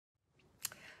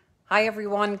Hi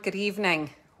everyone, good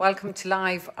evening. Welcome to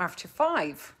Live After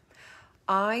 5.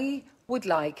 I would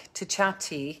like to chat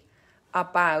to you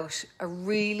about a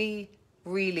really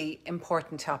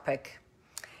important topic.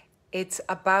 It's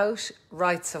about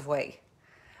rights of way.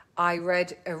 I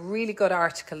read a really good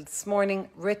article this morning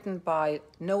written by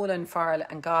Nolan Farrell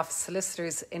and Goff,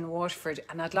 solicitors in Waterford,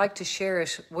 and I'd like to share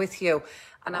it with you.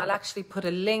 And I'll actually put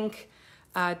a link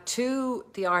to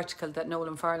the article that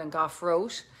Nolan Farrell and Goff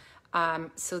wrote,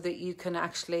 so that you can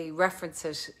actually reference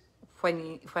it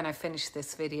when I finish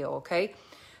this video, okay?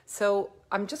 So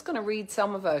I'm just going to read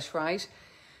some of it, right?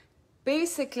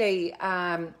 Basically,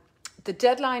 the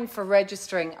deadline for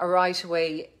registering a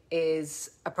right-of-way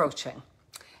is approaching.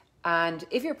 And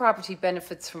if your property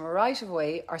benefits from a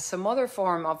right-of-way or some other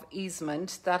form of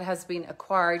easement that has been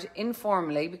acquired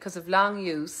informally because of long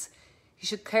use, you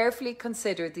should carefully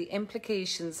consider the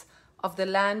implications of the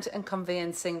Land and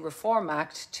Conveyancing Reform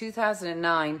Act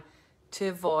 2009 to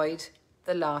avoid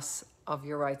the loss of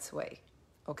your rights of way.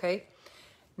 Okay?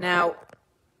 Now,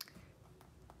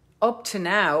 up to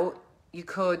now, you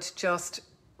could just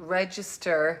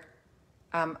register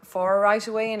for a right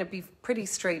of way and it'd be pretty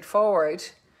straightforward.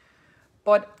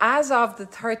 But as of the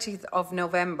 30th of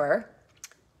November,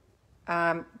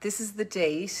 this is the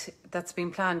date that's been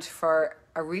planned for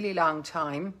a really long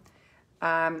time.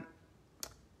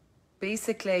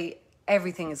 Basically,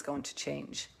 everything is going to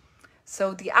change.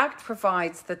 So the Act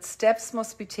provides that steps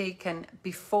must be taken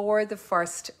before the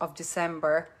 1st of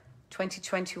December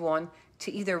 2021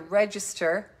 to either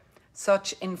register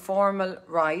such informal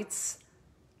rights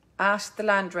at the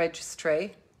Land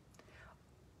Registry,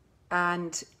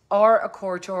 or a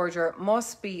court order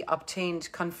must be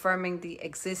obtained confirming the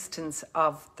existence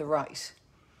of the right.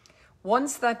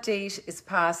 Once that date is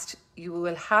passed, you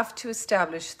will have to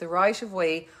establish the right of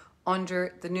way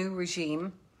under the new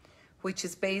regime, which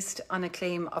is based on a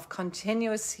claim of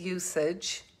continuous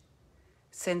usage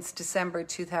since December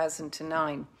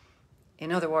 2009.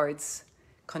 In other words,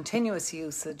 continuous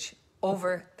usage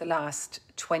over the last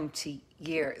 20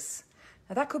 years.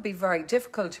 Now that could be very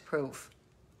difficult to prove.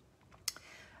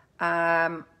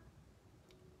 Prior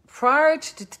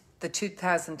to the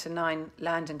 2009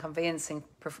 Land and Conveyancing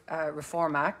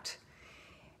Reform Act,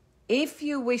 if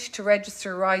you wish to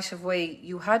register right of way,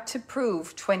 you had to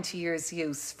prove 20 years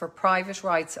use for private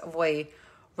rights of way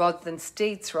rather than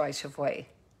states' right of way.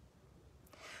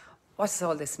 What does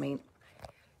all this mean?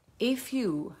 If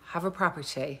you have a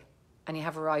property and you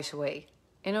have a right of way,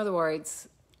 in other words,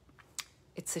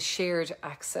 it's a shared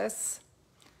access,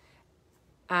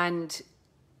 and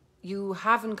you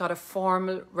haven't got a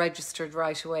formal registered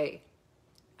right of way,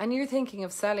 and you're thinking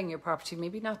of selling your property,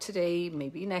 maybe not today,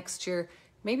 maybe next year,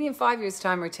 maybe in 5 years'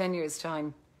 time or 10 years'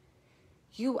 time,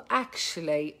 you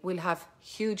actually will have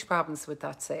huge problems with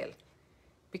that sale,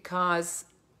 because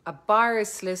a buyer's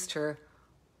solicitor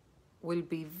will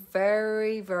be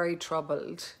very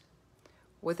troubled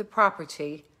with a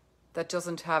property that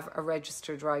doesn't have a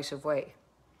registered right of way.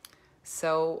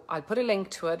 So I'll put a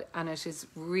link to it, and it is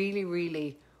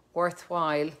really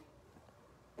worthwhile.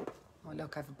 Oh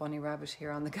look, I have a bunny rabbit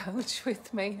here on the couch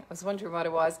with me. I was wondering what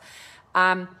it was.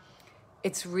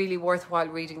 It's really worthwhile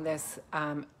reading this,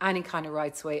 any kind of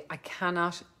rights way. I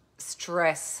cannot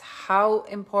stress how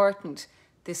important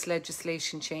this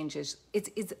legislation change is.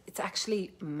 It's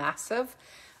actually massive,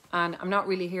 and I'm not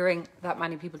really hearing that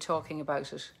many people talking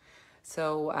about it.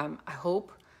 So I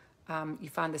hope you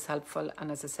found this helpful,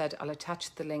 and as I said, I'll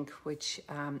attach the link, which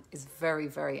is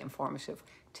very informative.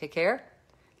 Take care.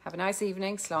 Have a nice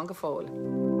evening. Slán go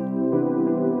fóill.